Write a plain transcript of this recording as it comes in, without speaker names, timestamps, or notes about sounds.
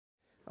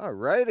All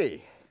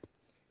righty.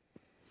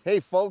 Hey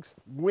folks,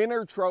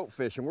 winter trout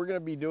fishing. We're gonna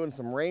be doing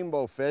some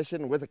rainbow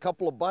fishing with a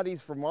couple of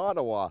buddies from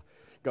Ottawa.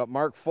 Got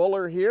Mark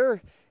Fuller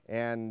here,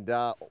 and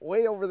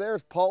way over there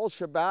is Paul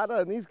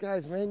Shibata, and these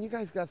guys, man, you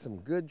guys got some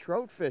good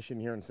trout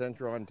fishing here in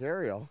Central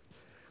Ontario.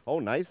 Oh,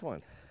 nice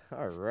one.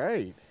 All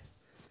right.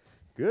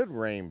 Good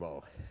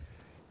rainbow.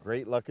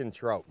 Great looking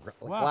trout.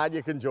 Wow. Glad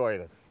you can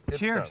join us. Good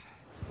Cheers.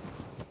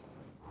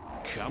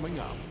 stuff. Coming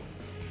up.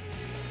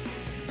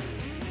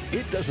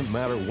 It doesn't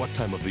matter what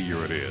time of the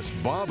year it is,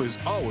 Bob is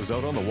always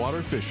out on the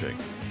water fishing.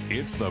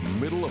 It's the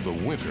middle of the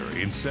winter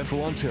in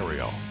Central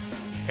Ontario.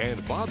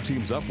 And Bob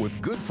teams up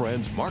with good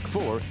friends Mark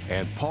Fuller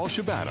and Paul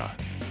Shibata.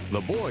 The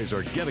boys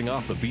are getting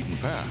off the beaten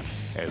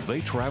path as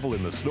they travel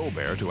in the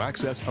SnoBear to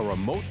access a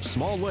remote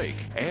small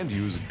lake and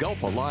use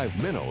Gulp Alive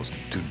minnows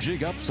to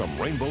jig up some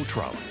rainbow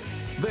trout.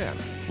 Then,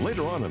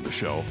 later on in the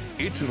show,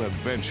 it's an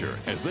adventure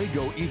as they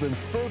go even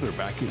further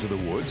back into the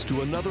woods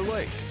to another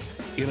lake.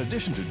 In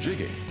addition to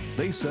jigging,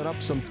 they set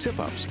up some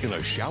tip-ups in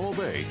a shallow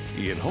bay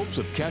in hopes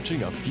of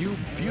catching a few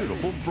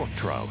beautiful brook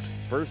trout.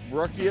 First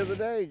brookie of the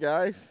day,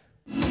 guys.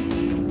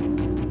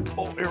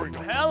 Oh, here we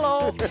go.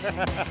 Hello.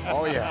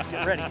 Oh yeah.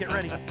 Get ready, get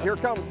ready. Here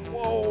comes.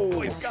 Whoa,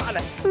 he's got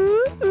it.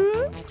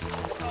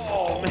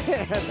 Oh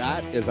man,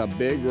 that is a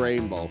big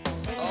rainbow.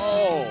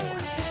 Oh,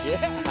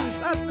 yeah,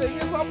 that thing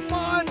is a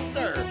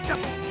monster.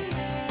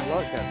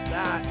 Look at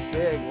that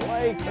big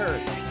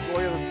laker.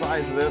 Look at the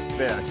size of this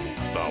fish.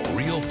 The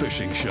Real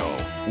Fishing Show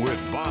with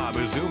Bob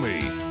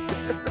Izumi.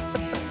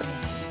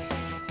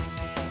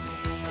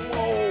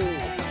 Whoa,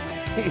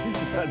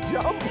 he's a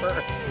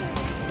jumper.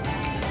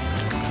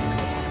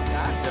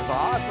 That is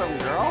awesome,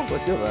 girl.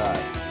 Look at that.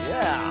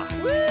 Yeah.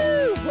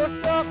 Woo!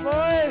 Hooked up,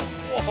 boys.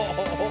 Whoa,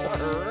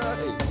 all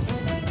right.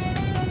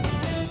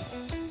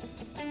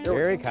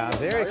 Here he comes,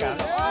 here he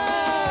comes.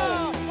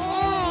 Oh,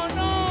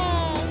 no.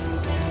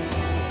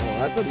 Oh,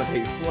 that's a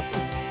nice one.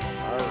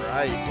 All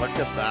right, look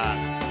at that.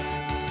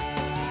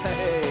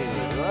 Hey,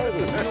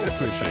 Real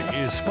Fishing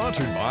is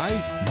sponsored by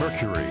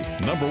Mercury,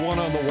 #1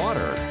 on the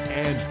water,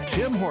 and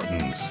Tim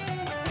Hortons.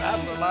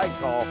 That's what I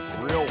call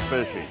real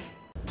fishing.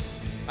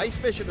 Ice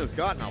fishing has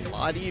gotten a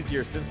lot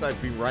easier since I've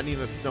been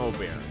running a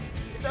SnoBear.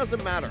 It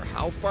doesn't matter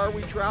how far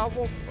we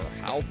travel or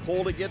how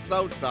cold it gets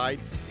outside,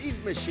 these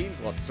machines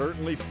will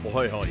certainly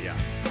spoil you.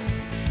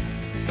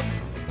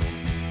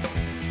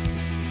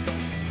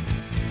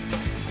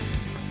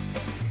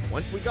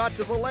 Once we got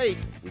to the lake,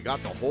 we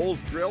got the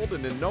holes drilled,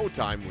 and in no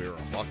time we were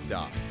hooked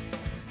up.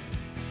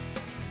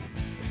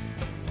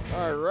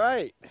 All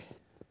right.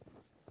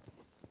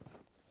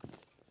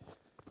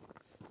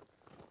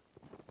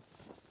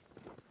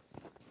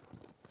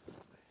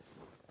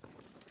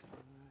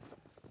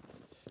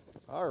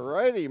 All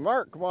righty,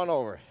 Mark, come on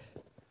over.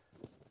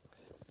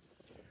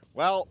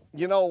 Well,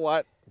 you know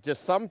what?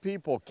 Just some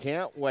people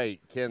can't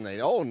wait, can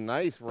they? Oh,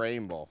 nice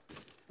rainbow.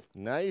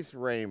 Nice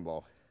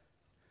rainbow.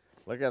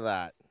 Look at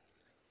that.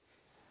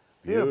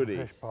 Beautiful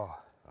Beauty. fish, Paul.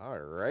 All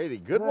righty,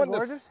 good one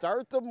to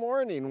start the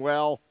morning.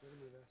 Well,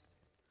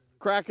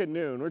 crack at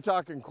noon. We're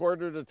talking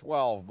quarter to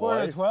 12, boys.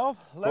 Quarter to 12?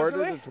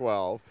 Quarter to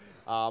 12.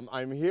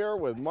 I'm here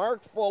with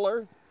Mark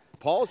Fuller,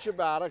 Paul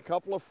Shibata, a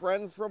couple of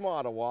friends from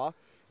Ottawa,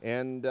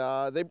 and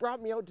they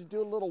brought me out to do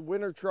a little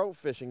winter trout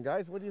fishing.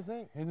 Guys, what do you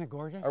think? Isn't it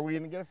gorgeous? Are we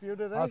going to get a few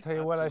today? I'll tell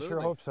you what, I sure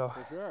hope so.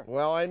 For sure.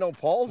 Well, I know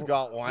Paul's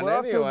got one We're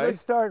off to a anyway. good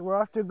start. We're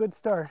off to a good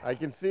start. I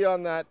can see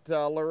on that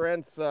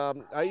Lawrence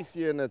ice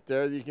unit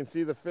there, you can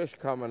see the fish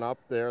coming up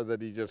there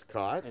that he just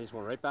caught. And he's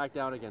going right back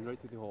down again, right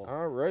through the hole.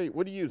 All right,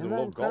 what are you using, a Isn't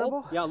little that gulp?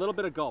 incredible? Yeah, a little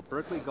bit of gulp.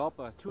 Berkeley gulp,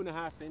 a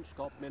 2.5-inch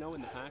gulp minnow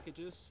in the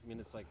packages. I mean,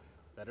 it's like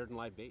better than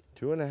live bait.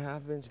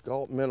 2.5-inch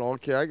gulp minnow.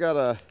 Okay, I got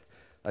a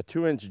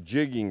 2-inch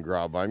jigging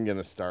grub I'm going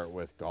to start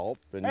with gulp.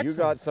 And Excellent.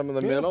 you got some of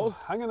the Beautiful.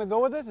 minnows? I'm going to go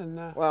with it.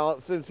 And Well,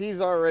 since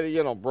he's already,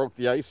 you know, broke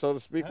the ice, so to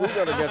speak, we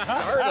got to get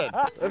started.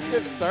 Let's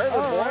get started,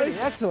 all right,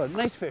 boys. excellent.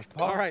 Nice fish,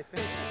 Paul. All right.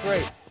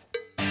 Great.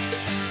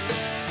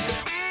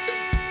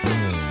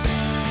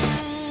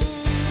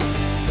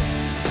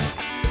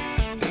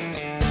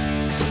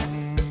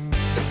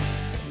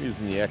 I'm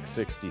using the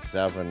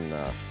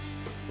X67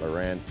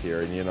 Lawrence here,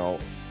 and you know,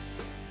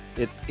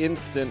 it's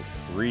instant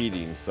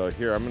reading. So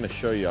here, I'm going to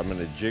show you. I'm going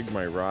to jig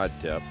my rod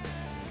tip,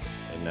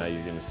 and now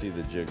you're going to see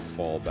the jig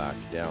fall back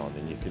down,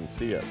 and you can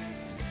see it.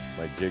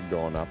 My jig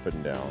going up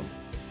and down.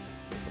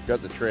 I've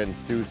got the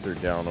transducer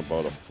down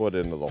about 1 foot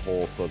into the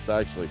hole, so it's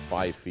actually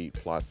 5 feet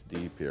plus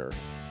deep here.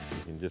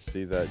 You can just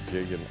see that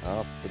jigging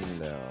up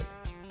and down.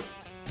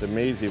 It's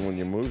amazing when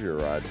you move your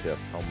rod tip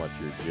how much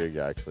your jig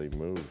actually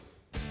moves.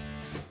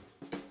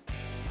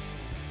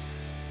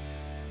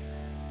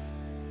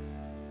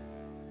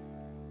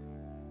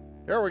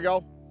 Here we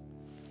go.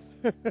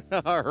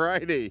 All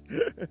righty.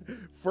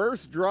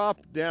 First drop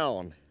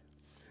down.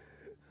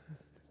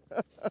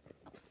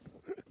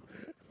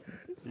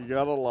 You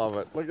gotta love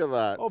it. Look at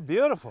that. Oh,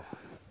 beautiful.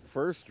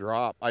 First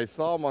drop. I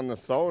saw him on the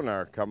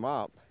sonar come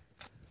up.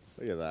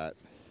 Look at that.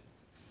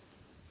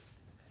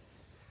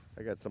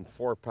 I got some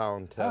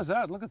 4-pound test. How's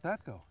that? Look at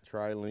that go.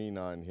 Trilene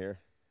on here.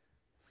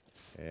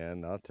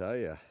 And I'll tell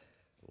you,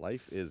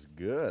 Life is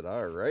good.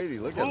 All righty,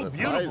 look at the size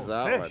beautiful of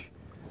that fish.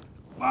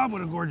 Wow,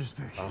 what a gorgeous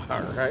fish. one.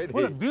 All righty.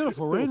 What a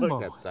beautiful rainbow.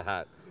 Look at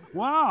that.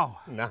 Wow.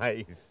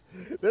 Nice.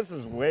 This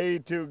is way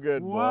too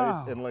good,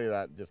 Wow. boys. And look at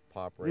that, just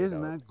pop right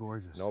Isn't out. that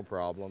gorgeous? No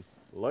problem.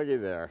 Looky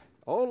there.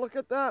 Oh, look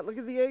at that. Look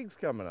at the eggs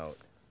coming out.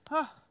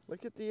 Huh.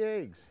 Look at the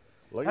eggs.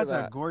 Look That's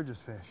at that. a gorgeous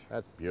fish.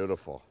 That's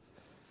beautiful.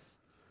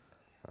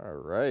 All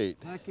right.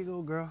 Back you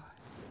go, girl.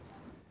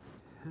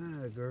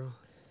 Ah, girl.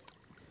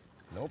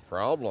 No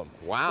problem.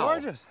 Wow.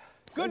 Gorgeous.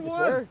 Good Thank you, one.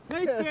 sir.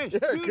 Nice fish. Yeah,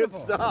 Beautiful. good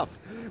stuff.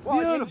 Well,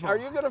 Beautiful. are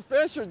you going to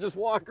fish or just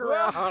walk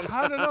around?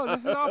 I don't know.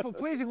 This is awful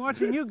pleasing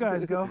watching you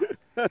guys go.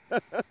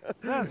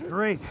 That's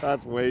great.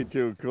 That's way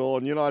too cool.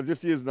 And you know, I'm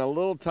just using a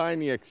little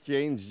tiny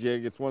exchange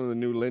jig. It's one of the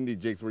new Lindy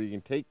jigs where you can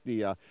take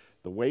the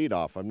weight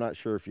off. I'm not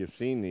sure if you've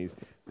seen these.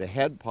 The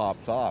head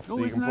pops off, Oh, so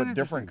you isn't can that put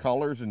different interesting?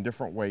 colors and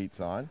different weights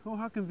on. Oh,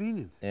 how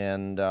convenient.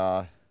 And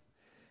so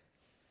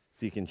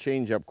you can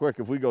change up quick.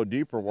 If we go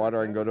deeper water,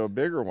 I can go to a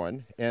bigger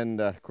one.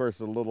 And of course,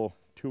 a little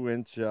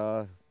 2-inch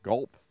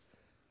gulp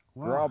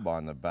Wow. grub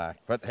on the back.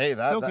 But hey,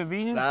 So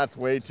convenient. that's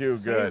way too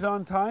good. Saves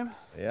on time.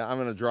 Yeah, I'm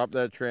gonna drop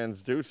that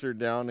transducer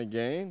down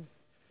again.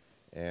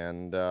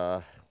 And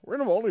we're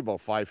in only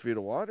about 5 feet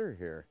of water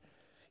here.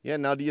 Yeah,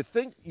 now you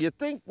think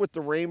with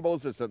the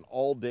rainbows it's an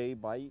all-day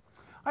bite?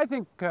 I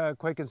think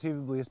quite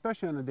conceivably,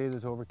 especially on a day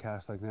that's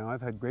overcast like now.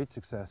 I've had great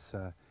success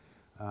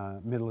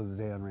middle of the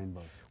day on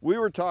rainbows. We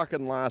were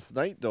talking last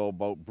night though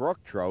about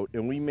brook trout,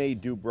 and we may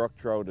do brook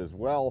trout as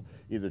well,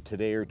 either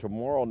today or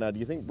tomorrow. Now, do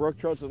you think brook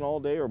trout's an all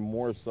day or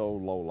more so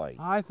low light?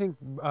 I think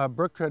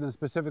brook trout in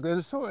specific, and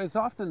it's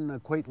often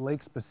quite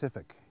lake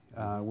specific,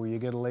 where you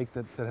get a lake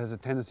that has a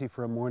tendency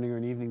for a morning or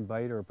an evening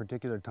bite or a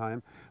particular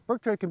time.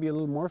 Brook trout can be a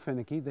little more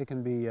finicky. They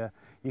can be,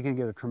 you can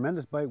get a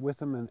tremendous bite with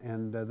them,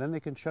 and then they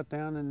can shut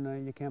down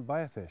and you can't buy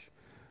a fish.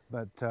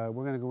 But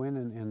we're going to go in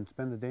and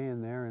spend the day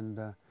in there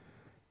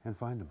and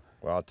find them.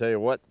 Well, I'll tell you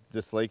what,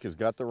 this lake has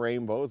got the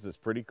rainbows. It's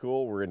pretty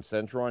cool. We're in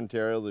central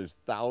Ontario. There's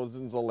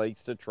thousands of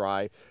lakes to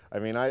try. I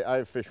mean,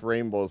 I fish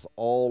rainbows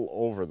all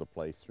over the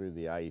place through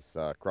the ice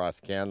across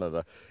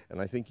Canada.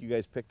 And I think you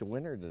guys picked a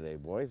winner today,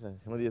 boys.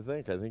 What do you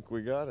think? I think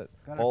we got it.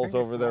 Got our Paul's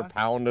fingers over there crossed.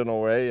 pounding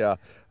away.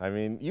 I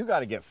mean, you got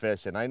to get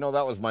fishing. I know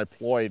that was my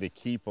ploy to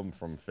keep them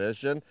from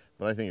fishing,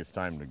 but I think it's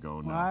time to go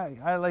now. Well,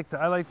 I like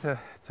to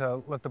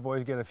let the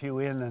boys get a few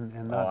in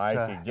and not. Oh,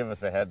 I see. Give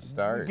us a head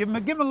start. Give them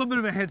a little bit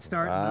of a head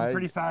start. And I'm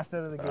pretty fast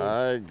out of the gate.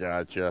 I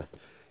gotcha.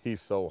 He's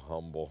so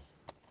humble.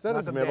 Is that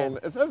Not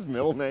his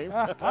middle name?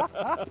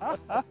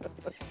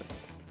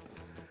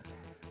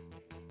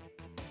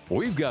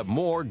 We've got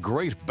more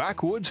great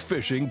backwoods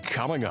fishing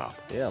coming up.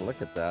 Yeah,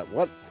 look at that.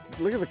 Look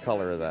at the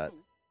color of that.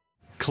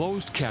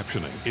 Closed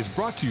captioning is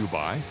brought to you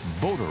by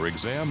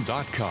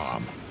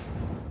boaterexam.com.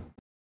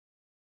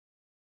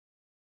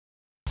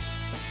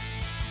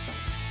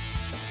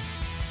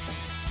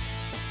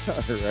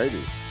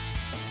 Alrighty.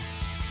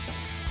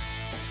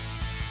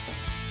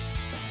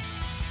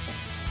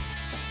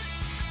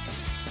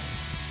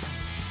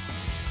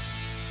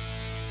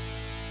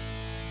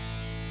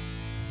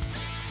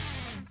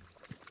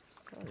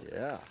 Oh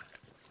yeah.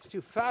 It's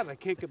too fat. I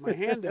can't get my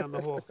hand down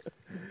the whole.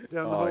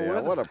 Oh yeah,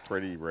 weather. what a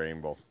pretty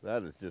rainbow.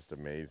 That is just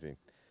amazing.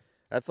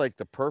 That's like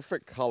the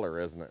perfect color,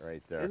 isn't it,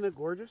 right there? Isn't it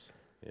gorgeous?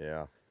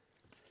 Yeah.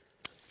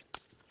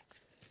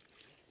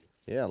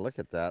 Yeah, look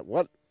at that.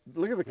 Look at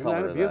the Isn't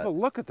color that of beautiful? that.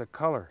 Look at the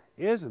color.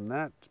 Isn't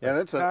that And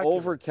it's an spectacular?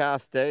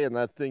 overcast day, and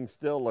that thing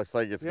still looks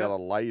like it's Yep. got a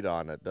light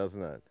on it,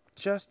 doesn't it?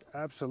 Just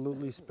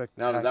absolutely Now,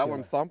 spectacular. did that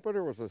one thump it,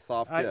 or was it a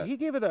soft hit? He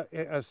gave it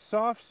a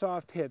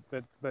soft hit,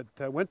 but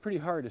went pretty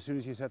hard as soon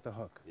as you set the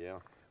hook. Yeah.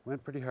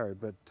 Went pretty hard,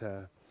 but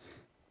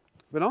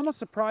almost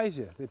surprise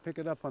you. They pick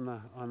it up on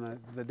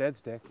the dead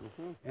stick,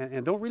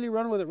 and don't really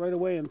run with it right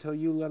away until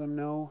you let them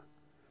know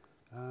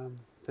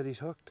that he's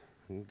hooked.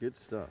 Good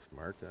stuff,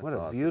 Mark. That's What a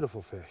awesome.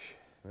 beautiful fish.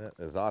 That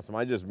is awesome.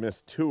 I just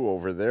missed 2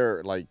 over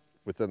there, like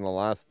within the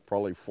last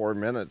probably 4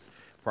 minutes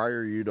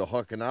prior you to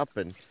hooking up,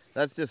 and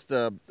that's just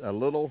a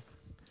little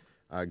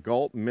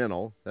gulp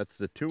minnow. That's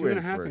the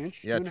 2-inch 2.5 version.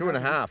 inch. Yeah,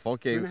 2.5.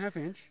 Okay. 2.5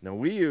 inch. Now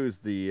we use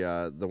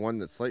the one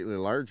that's slightly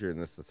larger, and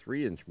that's the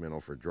 3-inch minnow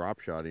for drop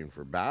shotting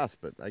for bass.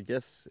 But I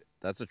guess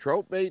that's a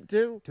trout bait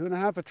too.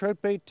 2.5 a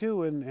trout bait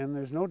too, and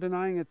there's no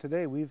denying it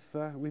today. We've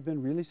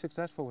been really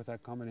successful with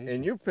that combination.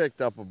 And you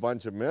picked up a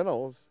bunch of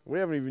minnows. We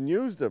haven't even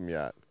used them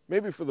yet.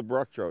 Maybe for the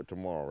brook trout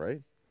tomorrow,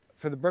 right?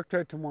 For the brook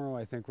trout tomorrow,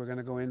 I think we're going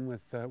to go in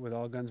with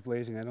all guns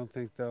blazing. I don't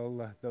think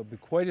they'll be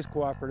quite as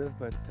cooperative,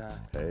 but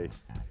Hey,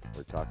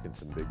 we're talking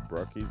some big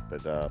brookies,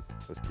 but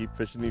let's keep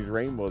fishing these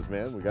rainbows,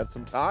 man. We got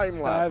some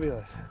time left.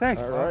 fabulous.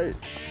 Thanks. All Bob. right.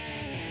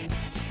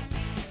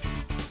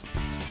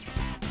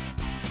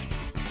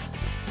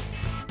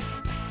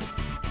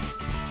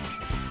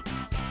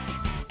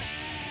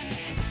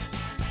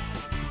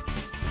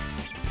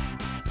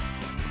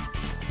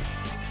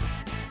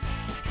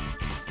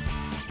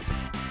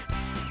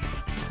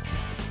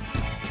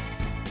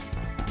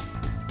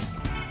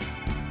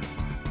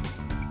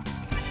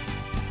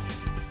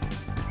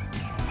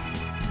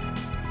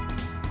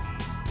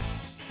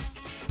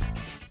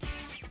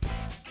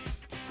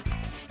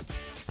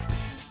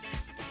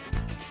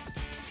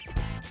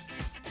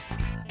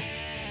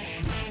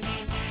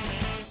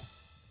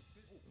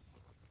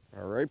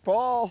 Right,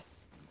 Paul?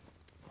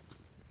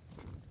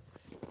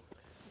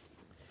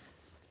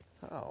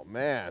 Oh,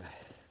 man.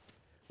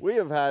 We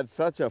have had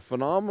such a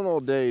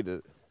phenomenal day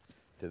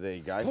today,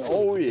 guys.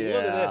 Oh, yeah.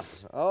 Look at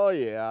this. Oh,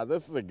 yeah.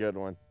 This is a good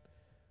one.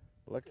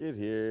 Look at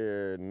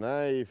here.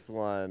 Nice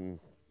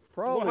one.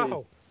 Probably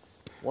Wow.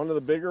 one of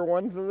the bigger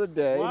ones of the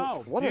day.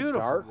 Wow, What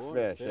beautiful. a dark What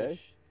a fish, eh?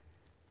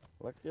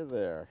 Look at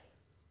there.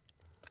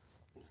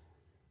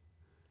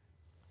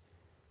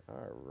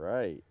 All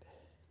right.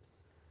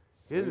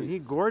 Isn't he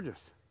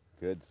gorgeous?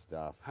 Good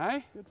stuff.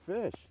 Hey? Good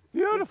fish.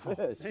 Beautiful.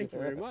 Good fish. Thank you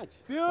very much.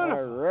 Beautiful.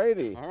 All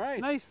righty. All right.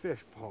 Nice fish,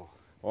 Paul.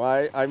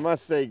 Well, I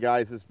must say,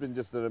 guys, it's been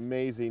just an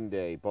amazing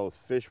day, both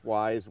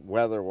fish-wise,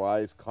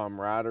 weather-wise,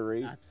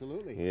 camaraderie.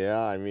 Absolutely. Yeah,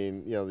 I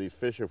mean, you know, these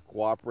fish have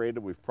cooperated.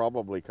 We've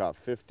probably caught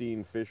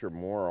 15 fish or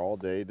more all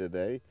day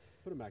today.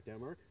 Put him back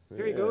down, Mark.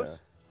 Here he goes.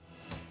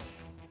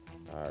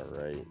 All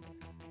right.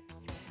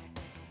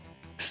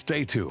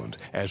 Stay tuned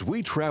as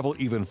we travel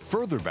even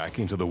further back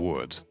into the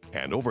woods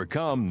and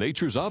overcome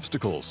nature's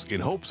obstacles in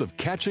hopes of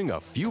catching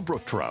a few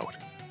brook trout.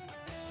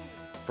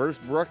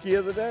 First brookie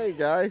of the day,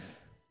 guys.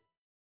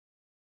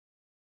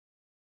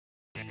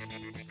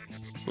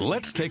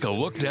 Let's take a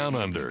look down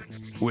under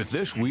with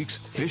this week's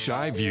Fish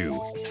Eye View,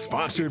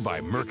 sponsored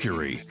by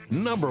Mercury,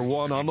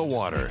 #1 on the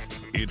water.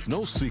 It's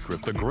no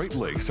secret the Great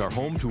Lakes are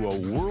home to a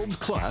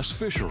world-class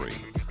fishery.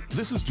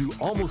 This is due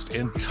almost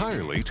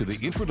entirely to the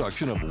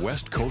introduction of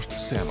West Coast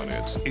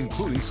salmonids,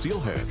 including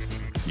steelhead.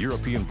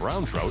 European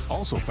brown trout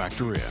also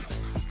factor in.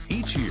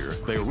 Each year,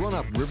 they run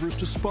up rivers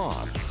to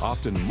spawn,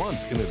 often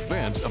months in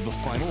advance of the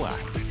final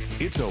act.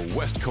 It's a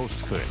West Coast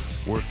thing,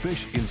 where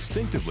fish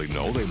instinctively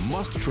know they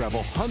must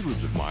travel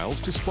hundreds of miles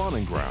to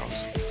spawning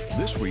grounds.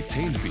 This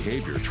retained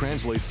behavior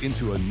translates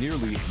into a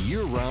nearly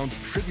year-round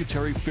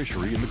tributary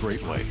fishery in the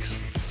Great Lakes,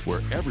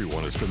 where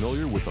everyone is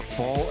familiar with the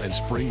fall and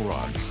spring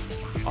runs.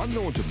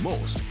 Unknown to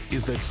most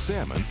is that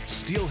salmon,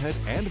 steelhead,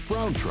 and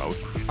brown trout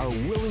are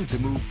willing to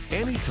move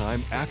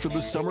anytime after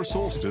the summer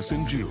solstice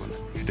in June.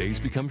 Days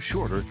become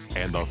shorter,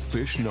 and the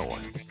fish know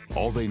it.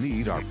 All they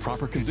need are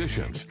proper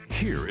conditions.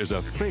 Here is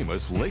a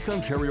famous Lake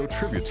Ontario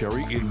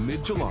tributary in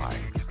mid-July.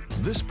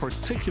 This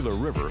particular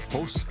river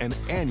hosts an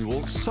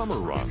annual summer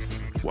run,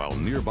 while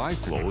nearby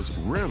flows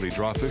rarely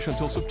draw fish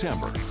until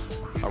September.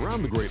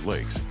 Around the Great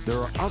Lakes, there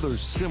are other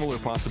similar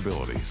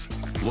possibilities.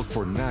 Look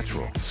for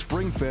natural,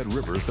 spring-fed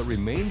rivers that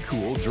remain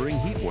cool during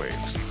heat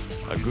waves.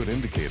 A good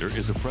indicator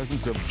is the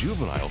presence of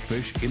juvenile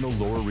fish in the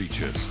lower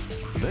reaches.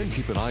 Then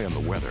keep an eye on the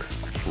weather.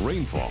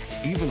 Rainfall,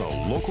 even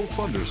a local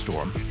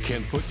thunderstorm,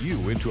 can put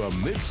you into a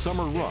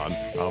midsummer run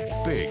of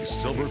big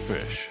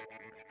silverfish.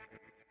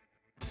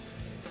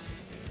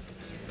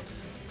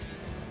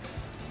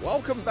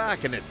 Welcome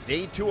back, and it's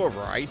day 2 of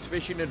our ice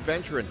fishing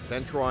adventure in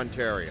Central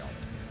Ontario.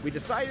 We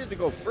decided to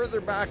go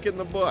further back in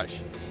the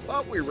bush,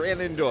 but we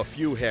ran into a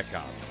few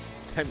hiccups.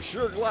 I'm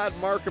sure glad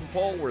Mark and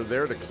Paul were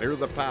there to clear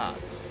the path.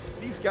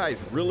 These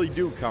guys really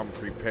do come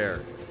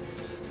prepared.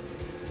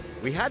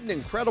 We had an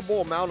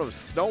incredible amount of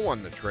snow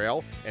on the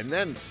trail and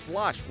then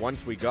slush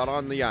once we got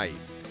on the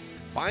ice.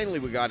 Finally,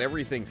 we got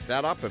everything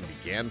set up and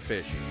began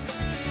fishing.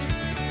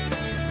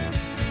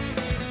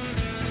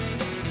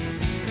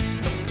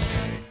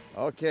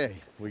 Okay,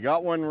 we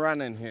got one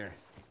running here.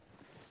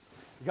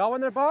 You got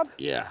one there, Bob?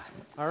 Yeah.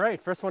 All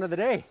right, first one of the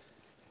day.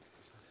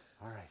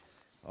 All right.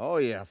 Oh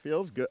yeah,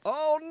 feels good.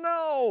 Oh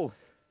no!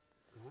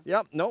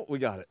 Yep, no, we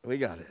got it. We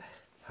got it.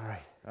 All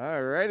right.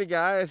 All righty,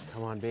 guys.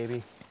 Come on,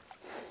 baby.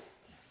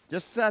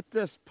 Just set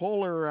this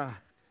polar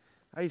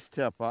ice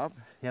tip up.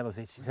 Yeah, those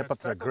We tip got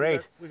ups are speckle-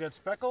 great. We got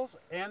speckles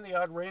and the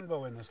odd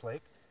rainbow in this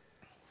lake.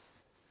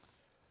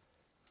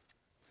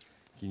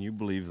 Can you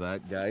believe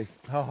that, guys?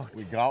 Oh,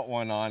 We got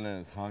one on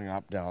and it's hung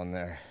up down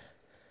there.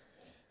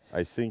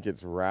 I think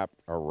it's wrapped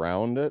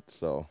around it,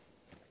 so.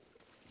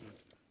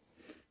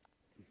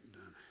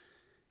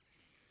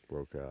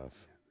 Broke off.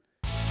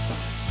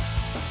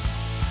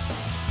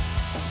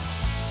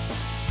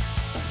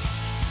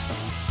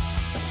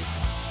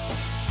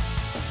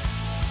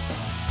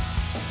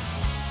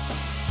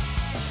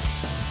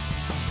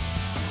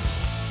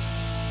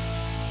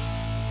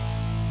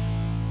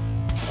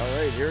 All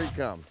right, here he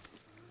comes.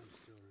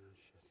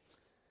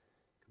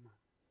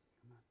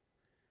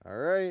 All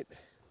right.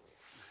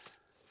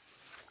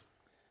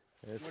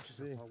 Let's Watch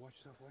see. yourself, Paul. Watch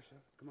yourself. Watch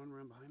yourself. Come on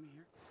around behind me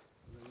here.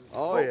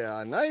 Oh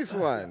yeah, nice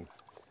one.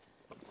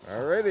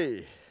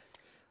 Alrighty.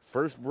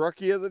 First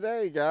brookie of the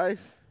day, guys.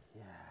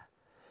 yeah.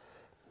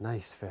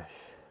 Nice fish.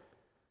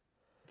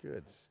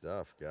 Good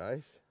stuff,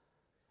 guys.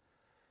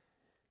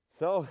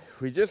 So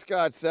we just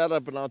got set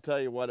up, and I'll tell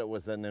you what, it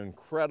was an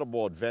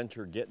incredible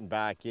adventure getting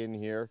back in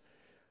here.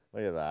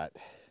 Look at that.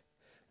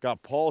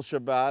 Got Paul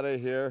Shibata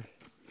here,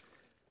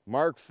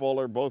 Mark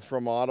Fuller, both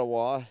from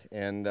Ottawa,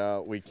 and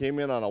we came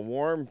in on a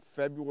warm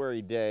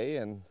February day,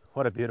 and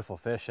What a beautiful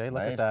fish, eh? Look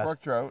nice at that.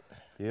 brook trout.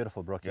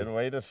 Beautiful brookie. Good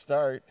way to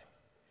start.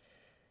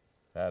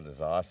 That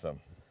is awesome.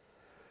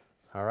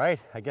 All right,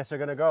 I guess they're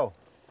gonna go.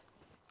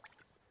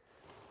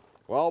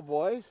 Well,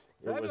 boys,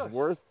 it was Fabulous.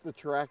 worth the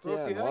trek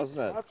Brookie in, ice?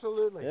 wasn't it?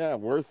 Absolutely. Yeah,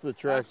 worth the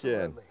trek in.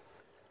 Absolutely.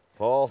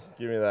 Paul,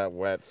 give me that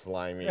wet,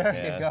 slimy hand.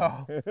 There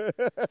you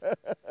go.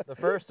 The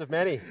first of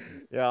many.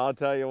 Yeah, I'll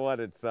tell you what,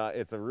 it's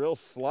a real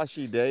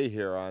slushy day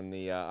here on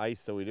the ice,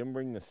 so we didn't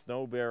bring the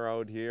SnoBear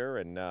out here,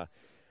 and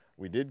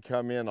we did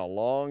come in a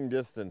long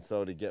distance,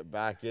 so to get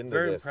back into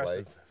this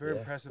lake. Very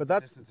impressive But the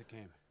that's- distance it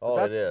came.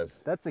 Oh, it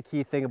is. That's the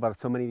key thing about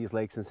so many of these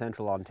lakes in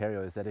central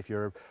Ontario is that if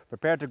you're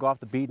prepared to go off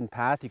the beaten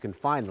path, you can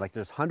find, like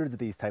there's hundreds of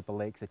these type of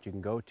lakes that you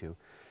can go to.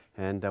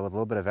 And with a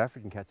little bit of effort,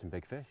 you can catch some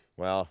big fish.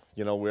 Well,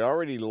 you know, we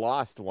already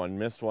lost one,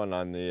 missed one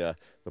on the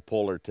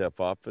polar tip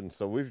up, and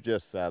so we've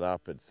just set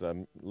up. It's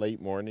late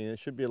morning. It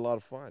should be a lot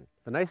of fun.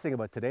 The nice thing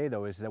about today,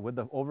 though, is that with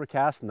the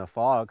overcast and the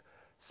fog,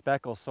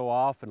 speckles so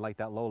often like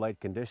that low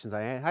light conditions,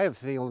 I have a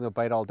feeling they'll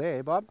bite all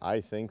day, Bob.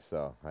 I think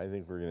so. I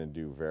think we're going to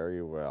do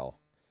very well.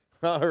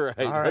 All right,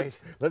 right.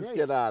 let's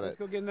get at Let's it.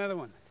 go get another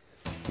one.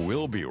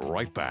 We'll be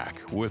right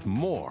back with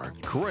more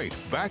great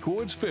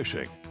backwoods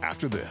fishing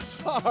after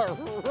this. All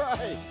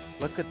right.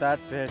 Look at that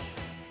fish.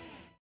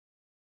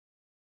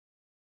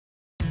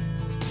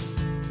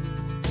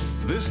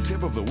 This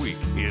tip of the week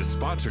is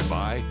sponsored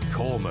by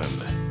Coleman.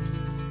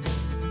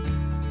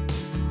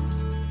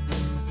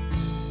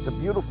 It's a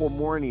beautiful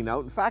morning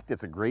out. In fact,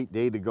 it's a great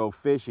day to go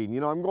fishing.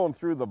 You know, I'm going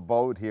through the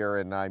boat here,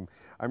 and I'm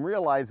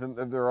realizing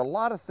that there are a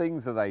lot of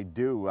things that I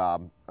do.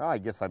 I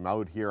guess I'm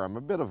out here. I'm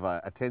a bit of a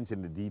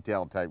attention to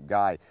detail type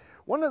guy.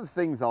 One of the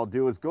things I'll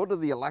do is go to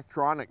the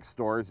electronic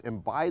stores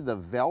and buy the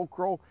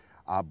Velcro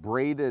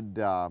braided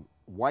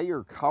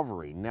wire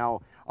covering. Now,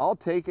 I'll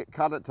take it,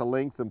 cut it to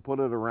length, and put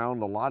it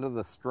around a lot of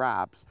the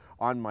straps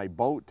on my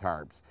boat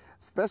tarps,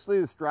 especially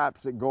the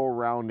straps that go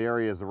around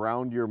areas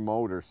around your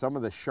motor, some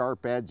of the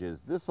sharp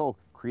edges. This will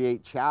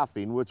create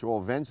chaffing, which will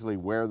eventually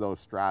wear those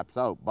straps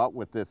out. But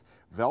with this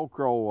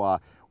Velcro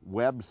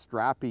web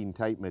strapping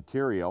type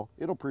material,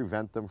 it'll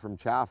prevent them from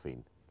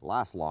chaffing,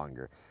 last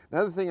longer.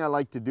 Another thing I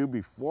like to do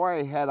before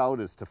I head out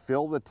is to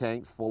fill the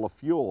tanks full of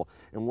fuel.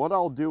 And what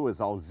I'll do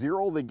is I'll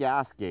zero the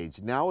gas gauge.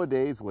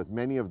 Nowadays, with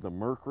many of the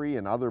Mercury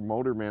and other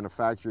motor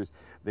manufacturers,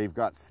 they've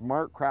got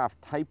SmartCraft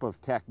type of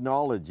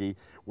technology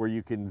where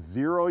you can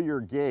zero your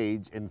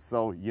gauge. And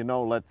so, you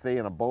know, let's say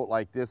in a boat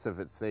like this, if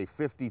it's say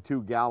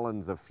 52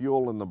 gallons of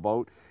fuel in the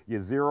boat, you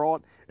zero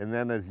it. And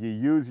then as you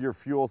use your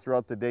fuel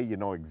throughout the day, you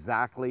know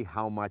exactly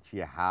how much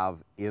you have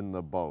in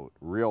the boat.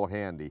 Real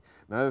handy.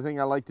 Another thing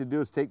I like to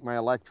do is take my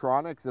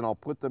electronics and I'll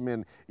put them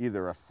in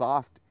either a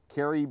soft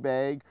carry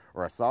bag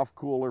or a soft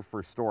cooler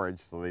for storage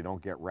so they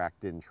don't get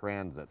wrecked in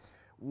transit.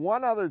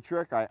 One other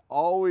trick I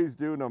always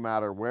do no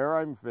matter where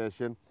I'm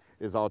fishing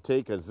is I'll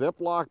take a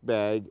Ziploc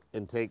bag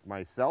and take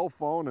my cell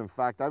phone. In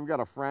fact, I've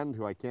got a friend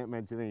who I can't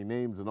mention any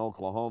names in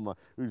Oklahoma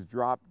who's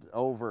dropped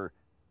over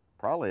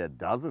probably a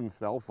dozen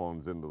cell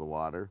phones into the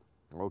water.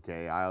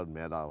 Okay, I'll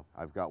admit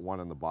I've got one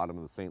in the bottom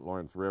of the St.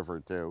 Lawrence River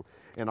too.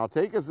 And I'll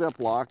take a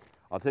Ziploc,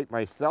 I'll take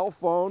my cell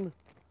phone,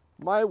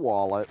 my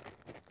wallet,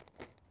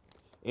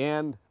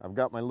 and I've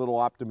got my little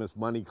Optimus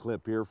money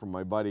clip here from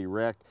my buddy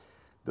Rick.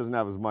 Doesn't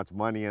have as much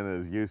money in it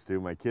as used to.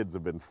 My kids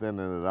have been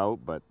thinning it out,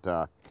 but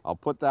I'll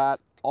put that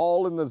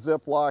all in the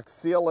Ziploc,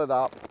 seal it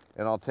up,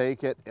 and I'll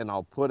take it and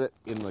I'll put it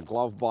in the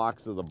glove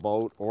box of the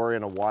boat or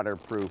in a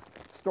waterproof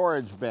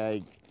storage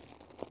bag,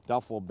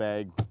 duffel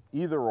bag,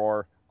 either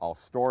or. I'll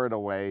store it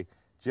away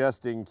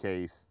just in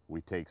case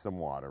we take some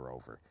water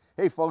over.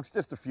 Hey folks,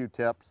 just a few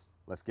tips.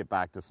 Let's get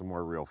back to some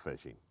more real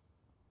fishing.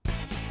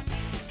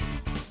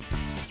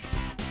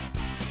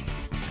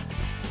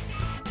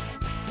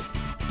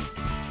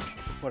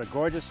 What a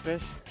gorgeous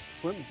fish.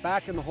 Swim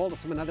back in the hole to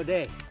swim another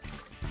day.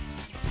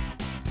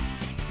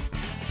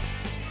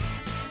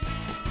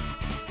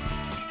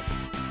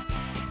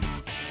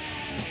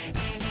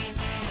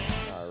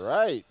 All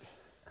right.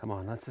 Come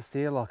on, let's just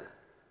see a look.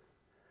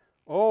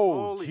 Oh,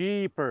 Holy-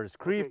 jeepers,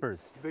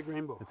 creepers. It's a big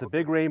rainbow. It's a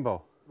big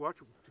rainbow. Watch.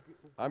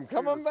 I'm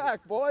coming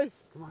back, boy.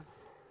 Come on.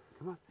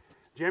 Come on.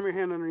 Jam your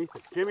hand underneath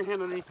it. Jam your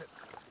hand underneath it.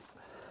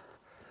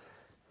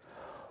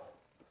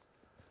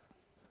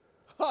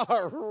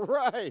 All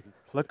right.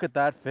 Look at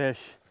that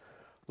fish.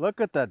 Look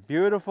at that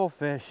beautiful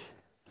fish.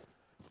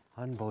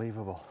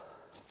 Unbelievable.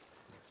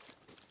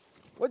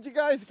 What'd you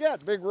guys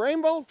get? Big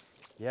rainbow?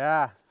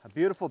 Yeah, a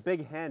beautiful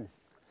big hen.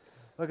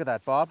 Look at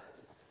that, Bob.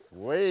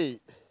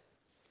 Sweet.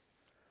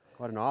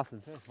 What an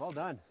awesome fish. Well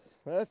done.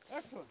 That's,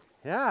 Excellent.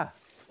 Yeah.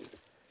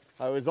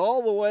 I was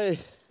all the way,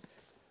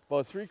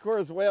 about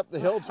 3/4 way up the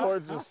hill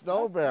towards the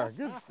SnoBear.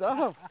 Good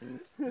stuff.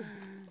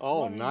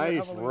 Oh, Come on,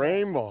 nice have a look.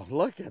 rainbow.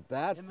 Look at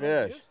that Isn't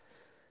that fish.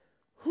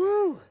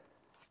 Whew.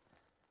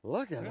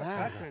 Look at Look that.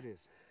 how fat that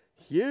is.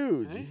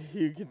 Huge. Hey?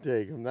 You can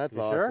take him. That's You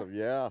sure? awesome.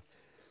 Yeah.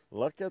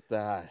 Look at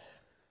that.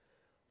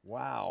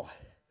 Wow.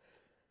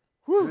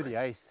 Through the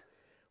ice.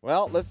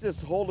 Well, let's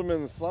just hold him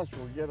in the slush.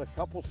 We'll get a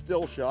couple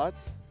still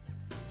shots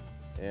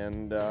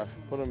and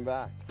put him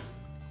back.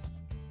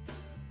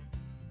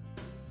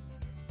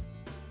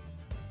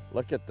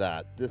 Look at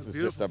that. This is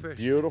just a beautiful fish.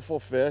 beautiful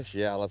fish.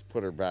 Yeah, let's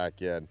put her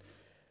back in.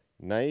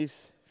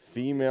 Nice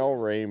female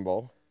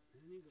rainbow.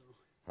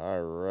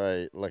 All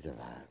right, look at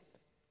that.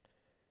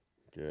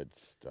 Good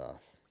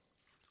stuff.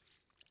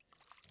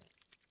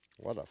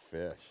 What a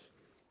fish.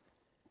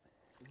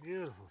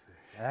 Beautiful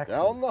fish. Down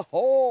Excellent. the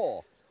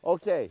hole.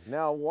 Okay,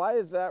 now why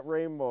is that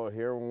rainbow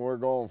here when we're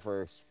going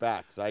for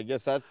specks? I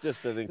guess that's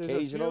just an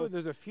occasional.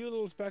 There's a few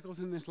little speckles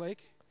in this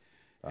lake,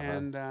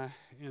 and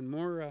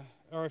more,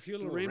 or a few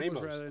little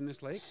rainbows rather in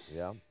this lake.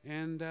 Yeah.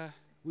 And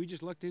we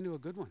just looked into a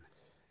good one.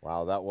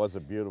 Wow, that was a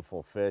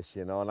beautiful fish,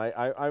 you know. And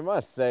I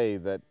must say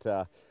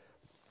that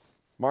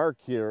Mark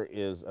here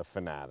is a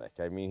fanatic.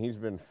 I mean, he's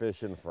been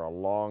fishing for a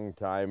long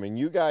time. And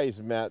you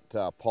guys met,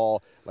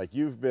 Paul, like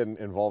you've been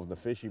involved in the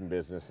fishing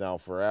business now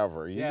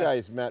forever. You Yes.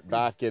 guys met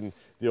back in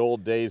the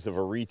old days of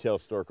a retail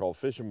store called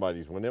Fishing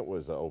Buddies when it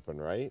was open,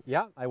 right?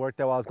 Yeah, I worked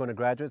there while I was going to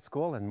graduate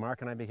school, and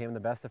Mark and I became the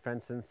best of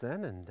friends since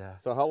then. And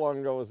So how long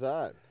ago was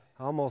that?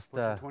 almost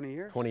 20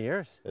 years. 20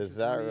 years. Is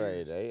that 20 right,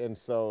 years. eh? And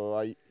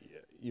so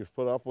you've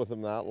put up with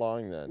him that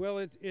long then? Well,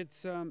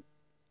 it's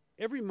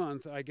every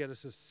month I get a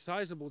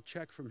sizable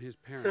check from his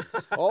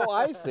parents. Oh,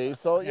 I see.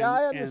 So yeah,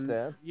 I And,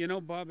 understand. you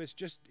know, Bob, it's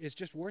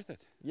just worth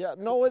it. Yeah,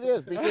 no, it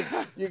is, because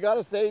you got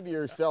to say to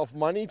yourself,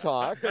 money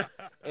talks,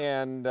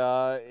 and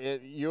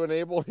you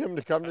enable him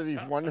to come to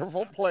these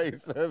wonderful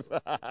places.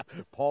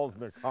 Paul's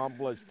an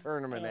accomplished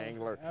tournament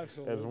angler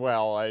absolutely. as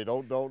well.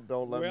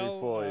 Don't let me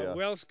fool you.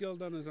 Well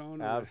skilled on his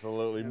own.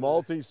 Absolutely,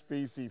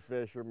 multi-species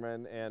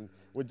fisherman. And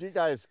would you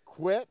guys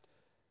quit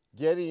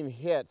getting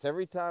hits?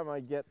 Every time I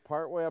get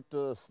partway up to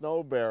the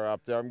SnoBear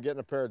up there, I'm getting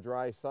a pair of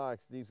dry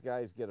socks. These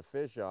guys get a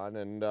fish on,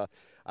 and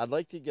I'd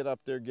like to get up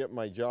there, get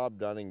my job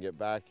done, and get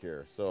back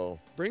here. So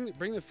Bring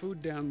the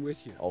food down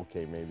with you.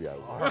 okay, maybe I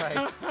will. All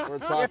right. We're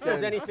talking. If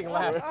there's anything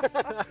left.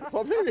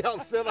 Well, maybe I'll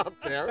sit up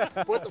there,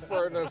 put the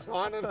furnace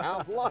on, and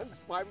have lunch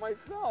by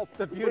myself.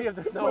 The beauty of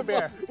the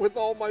SnoBear. with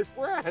all my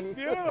friends.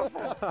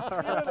 Beautiful.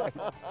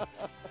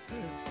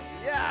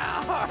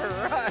 Yeah, all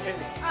right.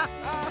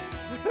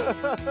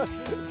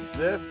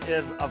 This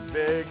is a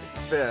big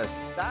fish.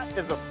 That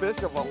is a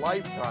fish of a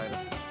lifetime.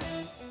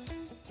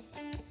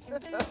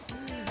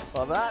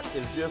 Well, that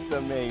is just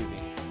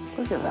amazing.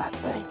 Look at that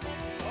thing.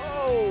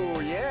 Oh,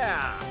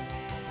 yeah.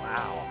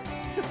 Wow.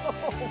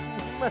 Oh,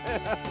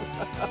 man.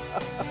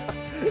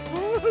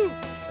 Woo.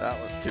 That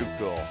was too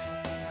cool.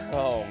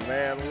 Oh,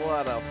 man,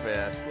 what a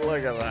fish.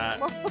 Look at that.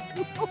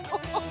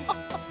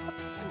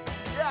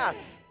 Yeah,